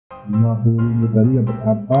50.000 tadi dapat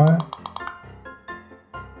apa?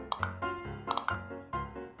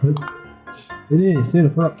 Ini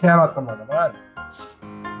silver carrot teman-teman,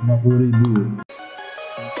 50.000.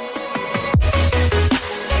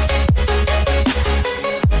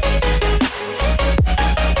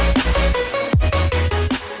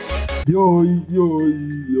 Yo yo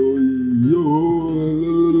yo yo,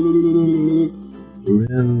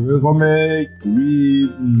 welcome back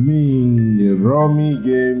with me Romi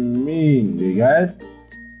Gaming, ya guys.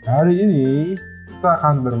 Hari ini kita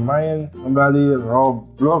akan bermain kembali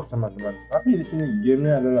Roblox teman-teman. Tapi di sini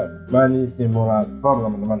gamenya adalah bunny simulator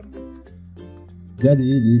teman-teman. Jadi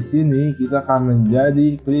di sini kita akan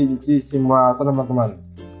menjadi kelinci simulator teman-teman,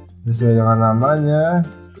 sesuai dengan namanya.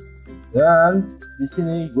 Dan di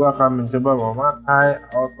sini gua akan mencoba memakai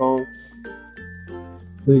auto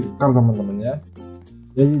clicker teman-teman ya.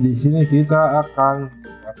 Jadi di sini kita akan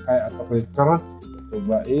pakai auto clicker,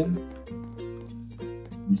 cobain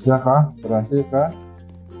bisakah, berhasilkah?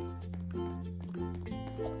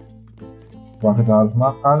 Wah, kita harus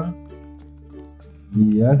makan.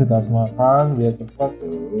 Iya, kita harus makan biar cepat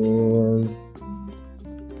tuh.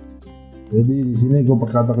 Jadi di sini gue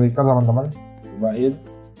pakai auto clicker teman-teman, cobain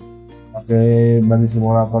pakai bunny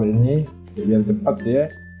simulator ini biar cepat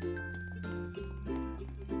ya.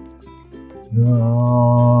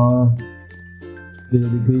 Nah, jadi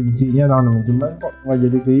kelincinya teman-teman, cuman kok nggak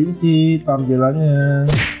jadi kelinci tampilannya.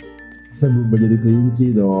 Bisa berubah jadi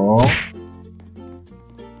kelinci dong.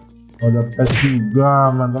 Ada pet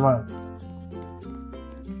juga teman-teman.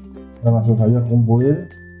 Kita langsung saja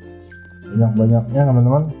kumpulin banyak-banyaknya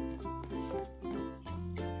teman-teman.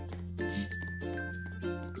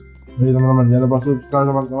 Jadi teman-teman jangan lupa subscribe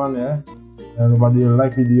teman-teman ya, jangan lupa di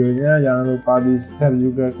like videonya, jangan lupa di share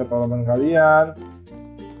juga ke teman kalian,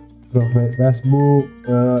 ke Facebook,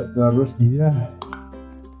 terus dia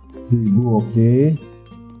 1000 oke.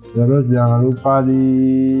 Terus jangan lupa di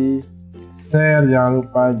share, jangan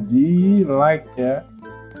lupa di like ya.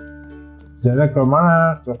 Share ke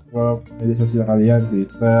mana? Ke media sosial kalian,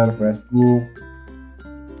 Twitter, Facebook,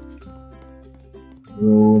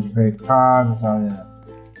 terus PK misalnya.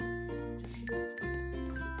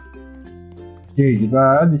 Oke,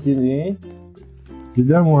 kita di sini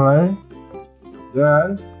sudah mulai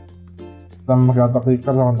dan kita pakai auto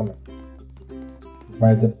clicker teman-teman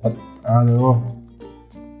supaya cepat. Aduh,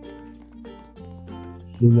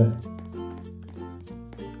 sudah.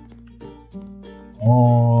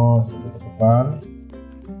 Oh, sudah cepat.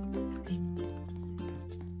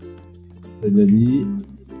 Jadi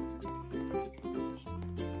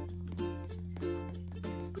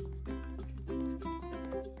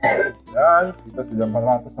dan kita sudah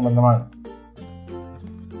 400 teman-teman.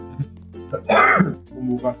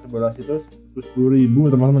 Membuka sebelah situs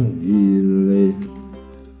 10.000 teman-teman. Gile,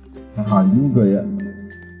 mahal juga ya.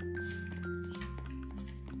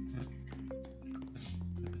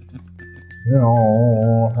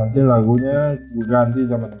 Nanti lagunya gue ganti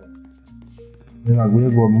teman-teman. Ini lagunya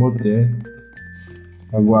gue mute ya.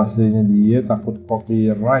 Lagu aslinya dia takut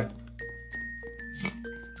copyright.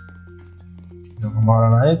 Yang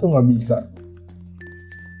kemarin aja tuh nggak bisa.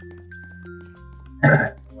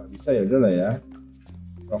 Nggak bisa ya udah lah ya.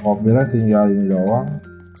 Kalau copyright tinggal ini doang,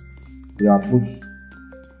 dihapus.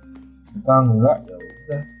 Kita enggak ya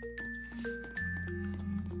udah.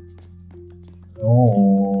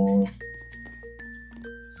 Oh,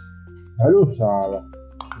 aduh salah.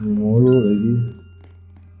 Ini mulu lagi.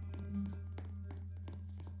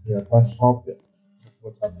 Ya pas shop ya.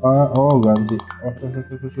 Buat apa? Oh ganti. Oh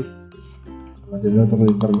sus. Nanti dulu untuk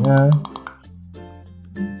liternya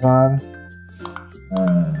kan.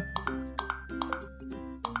 Nah,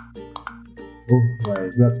 my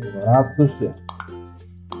god, 500 ya.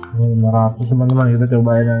 500 teman-teman, kita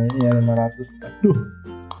cobain yang ini ya, 500. Aduh,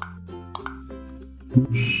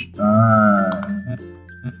 nah,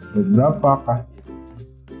 berapa kah?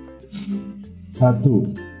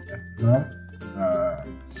 1. Nah,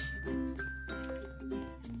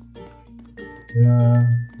 ya,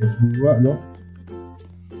 terus 2 dong.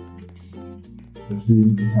 Terus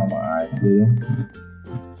sama aja ya.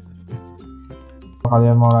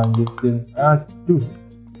 Kalian mau lanjutin? Aduh,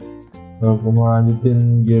 kalau mau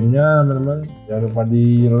lanjutin gamenya teman-teman, jangan lupa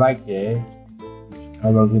di like ya.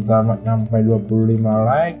 Kalau kita nyampe 25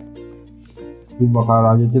 like, aku bakal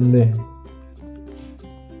lanjutin deh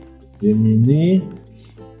game ini.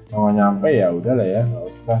 Kalau nyampe ya udah lah ya, nggak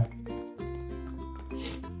usah.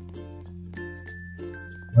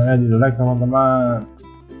 Makanya di like teman-teman.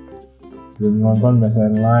 Belum nonton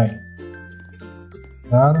biasain like.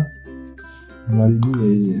 Dan 5.000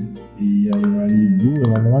 ya. Iya 5.000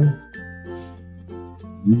 teman-teman.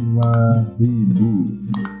 5.000.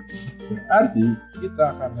 Berarti kita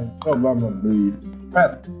akan mencoba membeli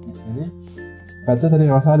pet di sini. Petnya tadi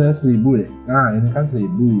nggak usah ada 1.000 deh. Nah ini kan 1.000.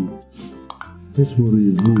 Ini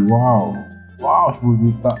 10.000. Wow, 10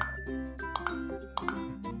 juta.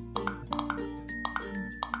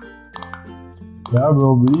 Ya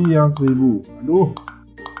belum beli yang 1.000. Aduh,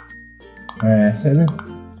 nih.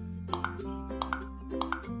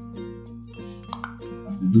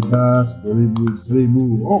 1 juta,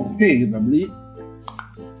 10.000. Oke, kita beli.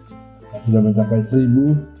 Sudah mencapai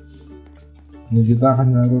 1.000. Ini kita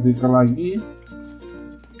akan nyalakan lagi.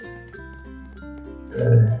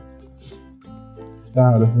 Kita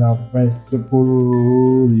harus nyampe 10.000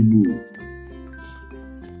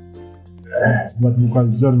 buat buka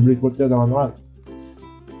zone berikutnya teman-teman.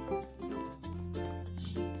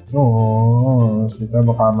 Oh, kita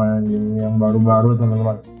bakal main game yang baru-baru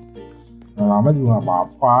teman-teman. Yang lama juga nggak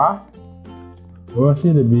apa-apa. Gue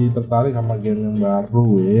sih lebih tertarik sama game yang baru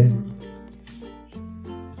ya.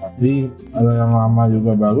 Tapi kalau yang lama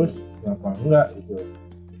juga bagus, kenapa enggak gitu.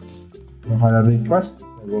 Kalau ada request,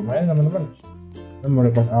 ya gue main teman-teman. Mau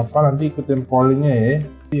request apa nanti ikutin pollingnya ya.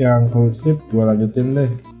 Yang klusif gue lanjutin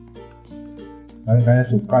deh. Kalian kayaknya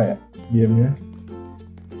suka ya gamenya.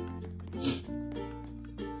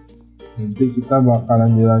 Nanti kita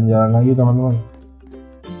bakalan jalan-jalan lagi teman-teman.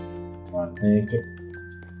 Kayak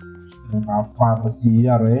apa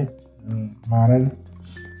pesiar ya kemarin.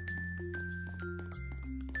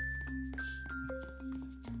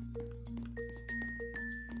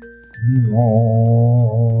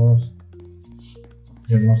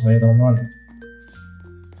 Yang saya teman-teman.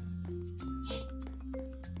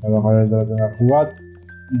 Kalau kalian nggak kuat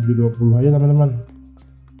 720 aja teman-teman.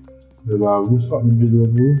 Udah bagus kok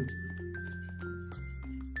 720.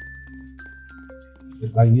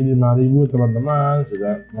 Lagi 5.000 teman-teman,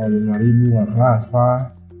 sudah mau 5.000 nggak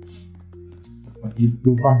kerasa.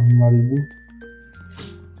 Itu kah 5.000?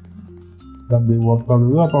 Kita beli wortel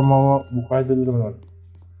dulu apa mau buka itu dulu teman-teman?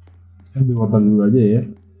 Kita beli wortel dulu aja ya.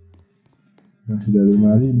 Nah sudah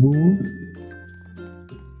 5.000.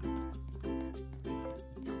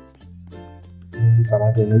 Kita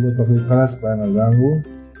matiin dulu untuk kliknya supaya nggak ganggu.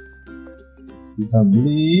 Kita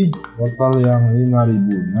beli wortel yang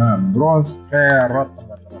 5.000. Nah bronze carrot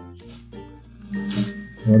teman-teman.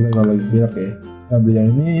 Boleh kalau gitu ya. Kita beli yang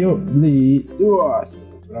ini yuk, beli.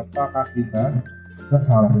 Berapakah kita? Kita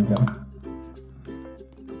salah pencet.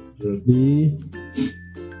 Jadi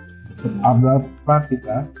berapa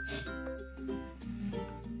kita?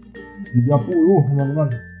 30 teman-teman.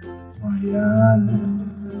 Lumayan.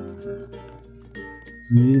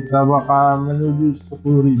 Kita bakal menuju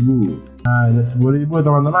 10.000. Nah, udah 10.000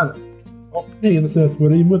 teman-teman. Oke, kita sudah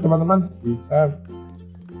 10.000 teman-teman. Kita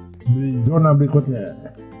beli zona berikutnya.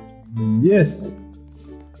 Yes.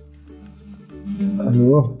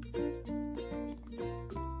 Aduh.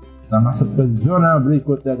 Kita masuk ke zona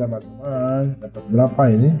berikutnya teman-teman. Dapat berapa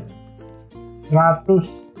ini? 100.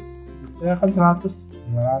 Ya kan 100.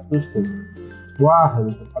 500 tuh. Wah,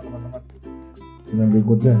 lebih cepat teman-teman. Zona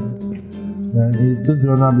berikutnya. Dan itu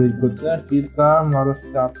zona berikutnya kita harus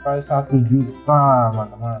capai 1 juta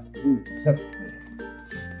teman-teman. Buset.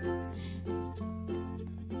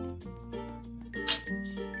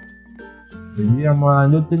 Jadi yang mau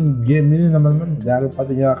lanjutin game ini teman-teman, jangan lupa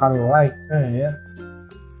tinggalkan like ya.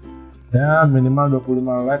 Ya minimal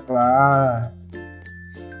 25 like lah.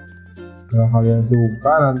 Kalau kalian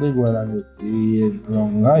suka nanti gue lanjutin,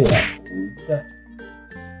 kalau enggak ya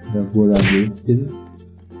udah gue lanjutin.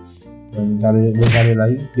 Dan cari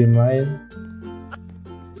lagi game lain.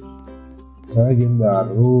 Soalnya game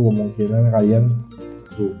baru kemungkinan kalian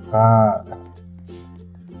suka.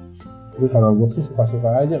 Tapi kalau gue sih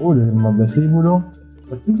suka-suka aja. Udah 15.000 dong.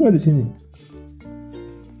 Dapat juga di sini.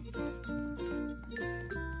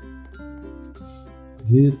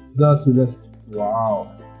 Kita sudah wow.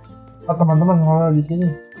 Teman-teman kalau di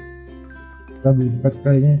sini kita beli pet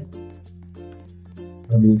kayaknya.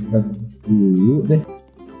 Kita beli pet dulu deh.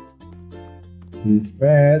 Beli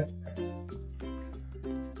pet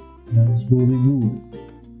yang 10.000.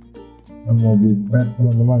 Kita mau beli pet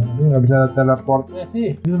teman-teman. Ini nggak bisa teleportnya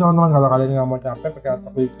sih. Itu teman-teman kalau kalian nggak mau capek pakai auto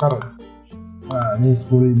clicker. Nah ini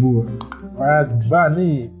 10.000 red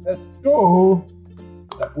bunny. Let's go.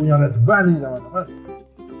 Kita punya red bunny teman-teman.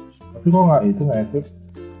 Tapi kok nggak itu nggak equip.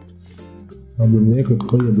 Belum equip.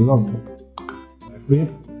 Oh ya belum equip.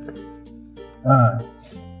 Nah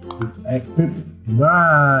equip.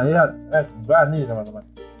 Nah ya red bunny teman-teman.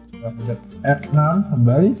 Kita pencet F6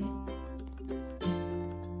 kembali.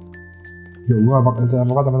 Ya gua bakal pencet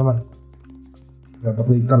apa teman-teman. Dapat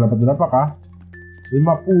ikan dapat berapa kah? 50.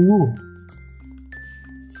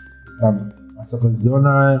 Kita masuk ke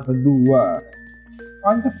zona kedua.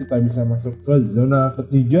 Mantap, kita bisa masuk ke zona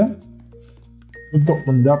ketiga untuk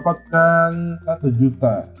mendapatkan 1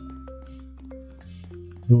 juta.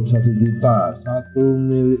 1 juta,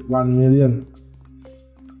 1 million,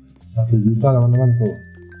 1 juta teman-teman tuh.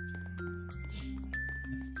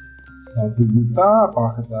 1 juta,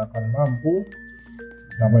 apakah kita akan mampu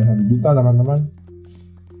sampai 1 juta teman-teman?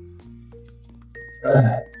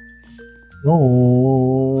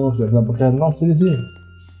 Oh, sudah dapat channel sih.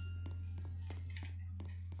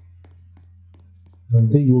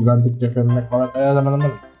 Nanti gue ganti ke Macleod ya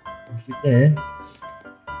teman-teman, musiknya ya.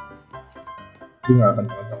 Ini nggak akan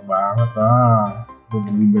kenceng banget lah, gue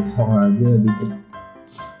beli backsong aja dikit.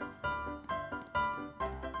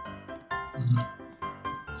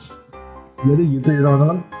 Jadi gitu ya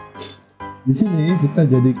teman-teman. Di sini kita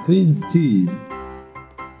jadi kelinci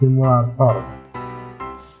simulator.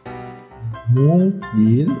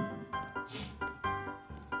 Mungkin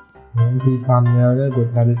thumbnailnya gue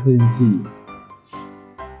cari kelinci.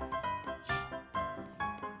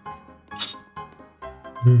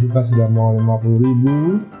 Ini kita sudah mau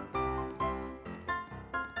 50.000.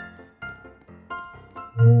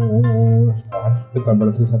 Sekarang kita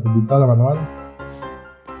bersih 1 juta teman-teman.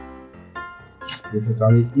 Kita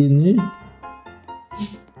kali ini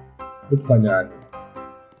pertanyaan,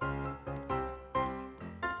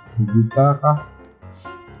 1 juta kah?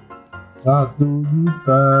 1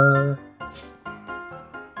 juta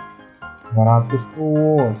 500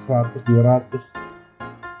 tuh, 100, 200.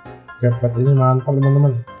 Cepet ini mantap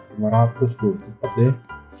teman-teman. 500 tuh, cepet ya.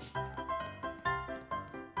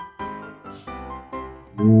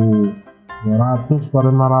 500 per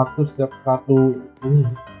 500 setiap satu ini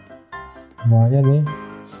lumayan nih.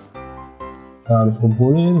 Kita harus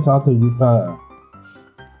kumpulin 1 juta.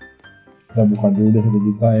 Kita buka dulu deh 1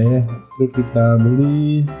 juta ya. Lalu kita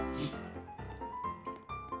beli.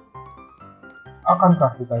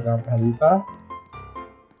 Akankah kita sampai 1 juta?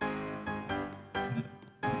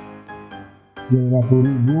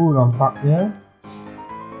 50.000 nampaknya.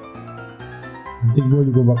 Nanti gue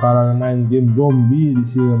juga bakalan main game zombie di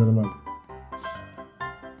sini teman-teman.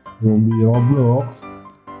 Zombie Roblox.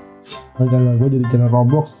 Nah, channel gue jadi channel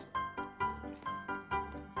Roblox.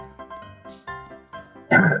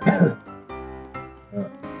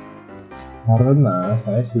 Karena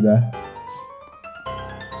saya sudah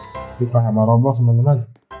suka sama Roblox teman-teman.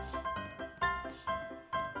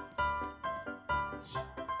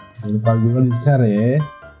 Jangan lupa juga di share ya.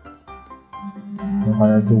 Kalau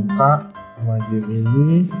kalian suka sama game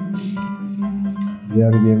ini,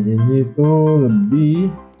 biar game ini tuh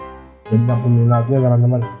lebih banyak peminatnya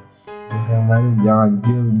teman-teman. Yang main jangan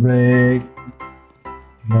jailbreak,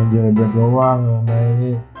 doang yang main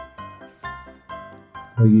ini.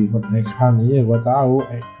 Lagi ikut Ekhan, iya gua tahu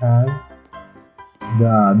Ekhan.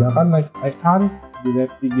 Udah ada kan Ekhan di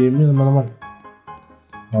Carefree gaming teman-teman.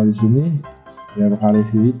 Kalau di sini ya bakal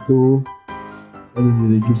review itu. Udah di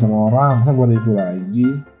review sama orang, masa gua review lagi.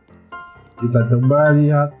 Kita coba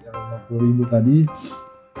lihat yang 50.000 tadi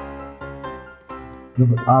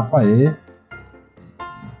dapat apa ya.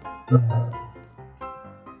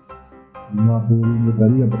 50.000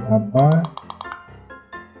 tadi dapat apa?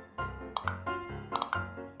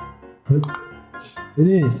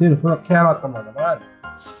 Ini silver carrot teman-teman.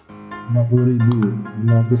 50.000,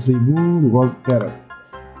 500.000 gold carrot.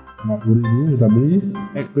 50.000 kita beli.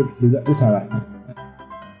 Equip tidak salah.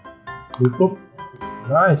 Tutup.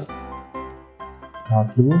 Nice.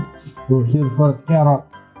 1 silver carrot.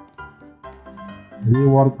 Jadi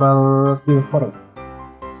wortel silver.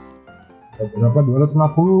 Berapa?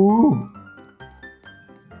 250.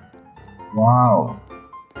 Wow.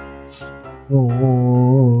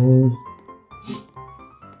 Terus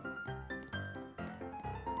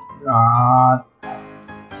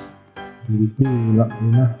jadi pilak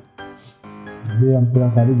ini nah. Jadi yang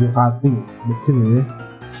pilak tadi gue cutting mesin ya.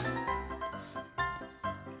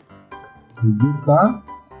 1 juta.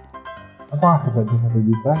 Apa kita bisa 1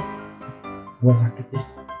 juta? Gua sakit ya.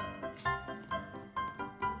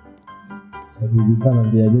 1 juta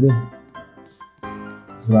nanti aja deh.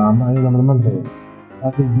 Selama ini teman-teman tuh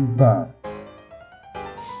 1 juta.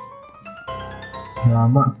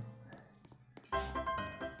 Selama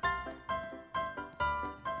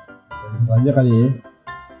aja kali ya.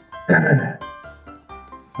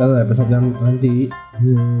 Kita episode yang nanti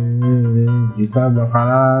kita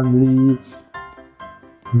bakalan beli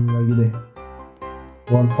ini lagi deh,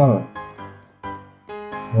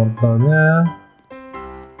 wortelnya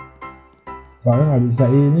soalnya nggak bisa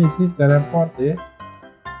ini sih teleport ya,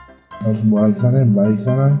 harus balik sana.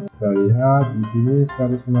 Kita lihat di sini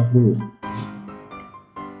 150.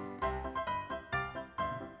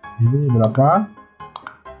 Ini berapa?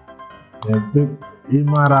 Epic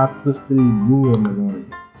 500.000 ya teman-teman.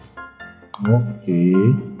 Oke,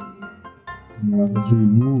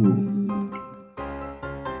 500.000.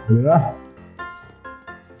 Udah,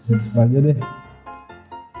 save aja deh.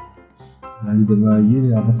 Lanjutin lagi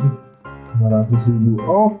nih, apa sih? 500.000.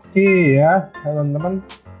 Oke ya teman-teman.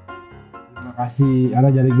 Terima kasih.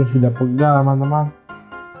 Ada jari gue sudah pegal teman-teman.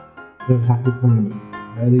 Sudah sakit teman-teman.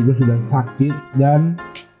 Jari gue sudah sakit dan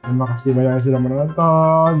terima kasih banyak yang sudah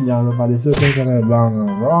menonton. Jangan lupa di subscribe channel Bang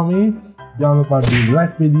Romi. Jangan lupa di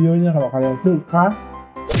like videonya kalau kalian suka.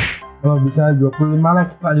 Kalau bisa 25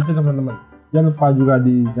 like lanjutin teman-teman. Jangan lupa juga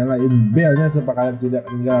dinyalain belnya supaya kalian tidak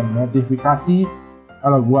ketinggalan notifikasi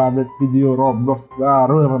kalau gua update video Roblox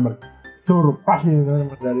baru teman-teman. Surprise nih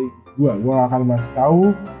teman-teman dari gua akan masih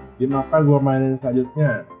tahu gimana gua mainin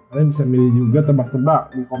selanjutnya. Kalian bisa milih juga,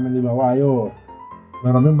 tebak-tebak di komen di bawah. Ayo,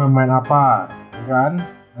 Bang Romi main apa kan?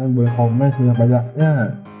 Kalian boleh komen sebanyak-banyaknya,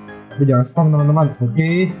 tapi jangan spam teman-teman.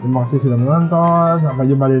 Oke, terima kasih sudah menonton.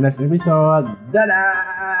 Sampai jumpa di next episode.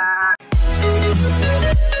 Dadah.